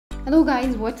Hello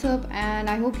guys, what's up? And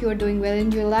I hope you are doing well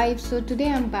in your life. So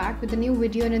today I'm back with a new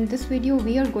video, and in this video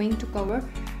we are going to cover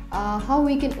how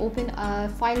we can open a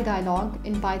file dialog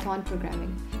in Python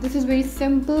programming. This is very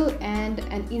simple and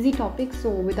an easy topic,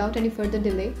 so without any further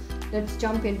delay, let's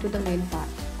jump into the main part.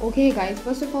 Okay guys,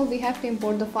 first of all we have to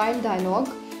import the file dialog.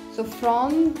 So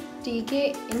from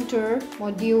Tkinter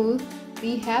module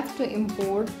we have to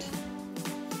import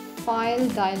file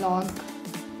dialog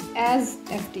as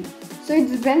FD. So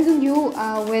it depends on you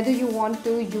whether you want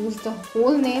to use the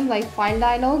whole name like file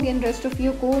dialog in rest of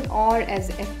your code or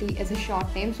as FD as a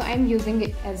short name. So I'm using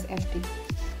it as FD.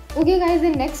 Okay guys,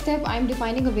 in next step I'm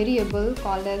defining a variable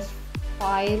called as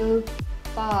file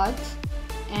path,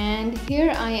 and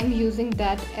here I am using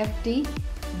that FD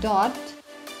dot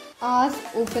ask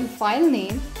open file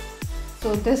name.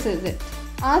 So this is it.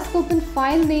 Ask open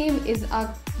file name is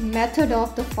a method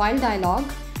of the file dialog,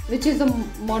 which is a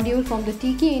module from the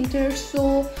Tkinter.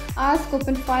 So ask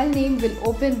open file name will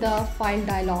open the file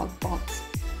dialog box.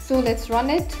 So let's run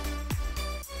it.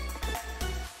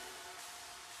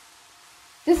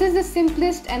 This is the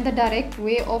simplest and the direct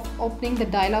way of opening the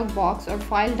dialog box or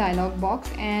file dialog box,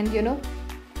 and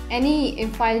any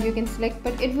file you can select,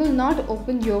 but it will not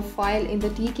open your file in the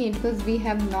Tkinter because we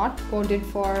have not coded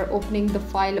for opening the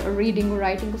file or reading or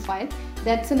writing a file.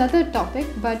 That's another topic,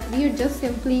 but we are just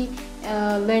simply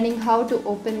learning how to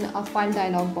open a file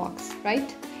dialog box,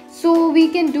 right? So we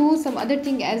can do some other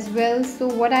thing as well. So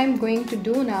what I'm going to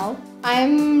do now,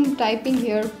 I'm typing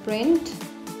here print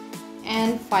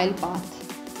and file path.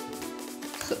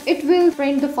 So it will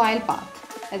print the file path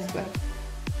as well.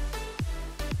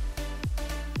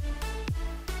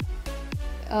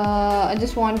 I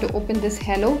just want to open this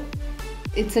hello.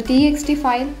 It's a txt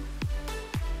file.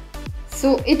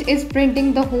 So it is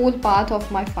printing the whole path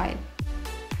of my file,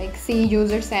 like C,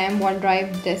 user, Sam,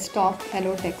 OneDrive, desktop,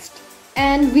 hello text.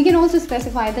 And we can also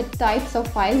specify the types of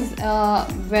files,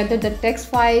 whether the text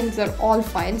files or all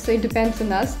files. So it depends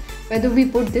on us whether we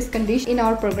put this condition in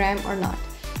our program or not.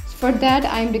 For that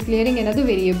I am declaring another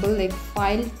variable like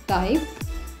file type,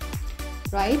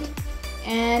 right?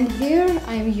 And here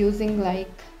I am using like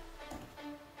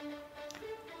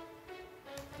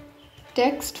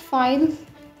text file,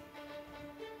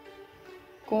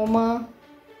 comma,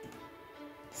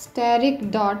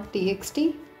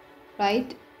 static.txt,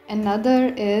 right?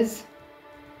 Another is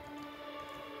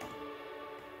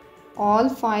all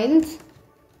files,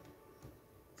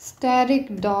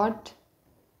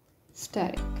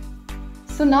 static.static.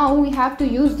 So now we have to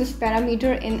use this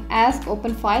parameter in ask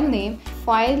open file name.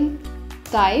 File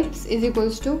types is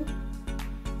equals to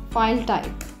file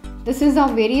type. This is our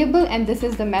variable and this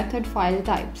is the method file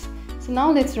types. So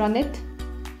now let's run it.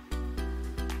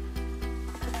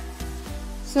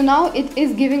 So now it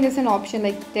is giving us an option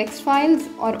like text files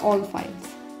or all files,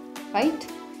 right?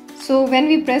 So when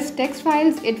we press text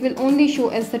files, it will only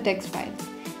show us the text files,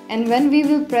 and when we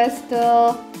will press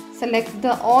the select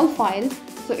the all files,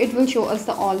 so it will show us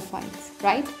the all files,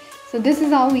 right? So this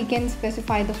is how we can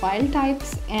specify the file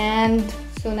types. And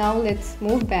so now let's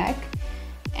move back,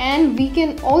 and we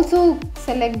can also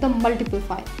select the multiple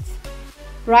files.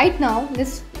 Right now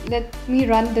let me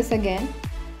run this again.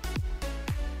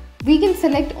 We can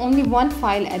select only one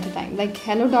file at a time like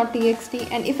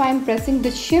hello.txt, and if I'm pressing the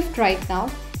shift right now,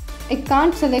 I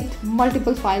can't select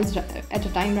multiple files at a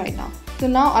time right now. So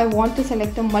now I want to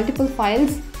select the multiple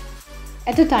files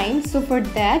at a time. So for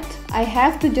that I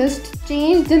have to just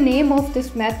change the name of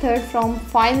this method from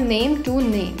file name to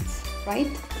names,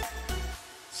 right?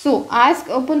 So ask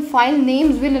open file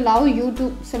names will allow you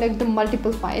to select the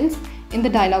multiple files in the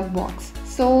dialog box.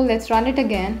 So let's run it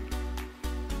again.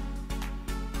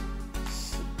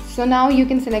 So now you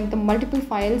can select the multiple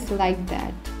files like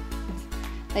that.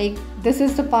 Like this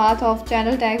is the path of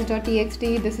channel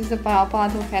text.txt, this is the path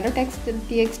of hello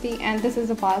text.txt, and this is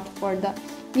the path for the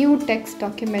new text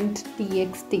document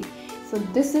txt. So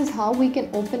this is how we can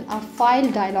open a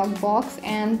file dialog box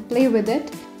and play with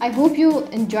it. I hope you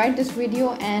enjoyed this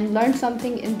video and learned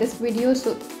something in this video.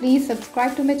 So please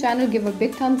subscribe to my channel, give a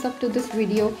big thumbs up to this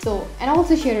video, and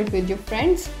also share it with your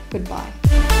friends. Goodbye.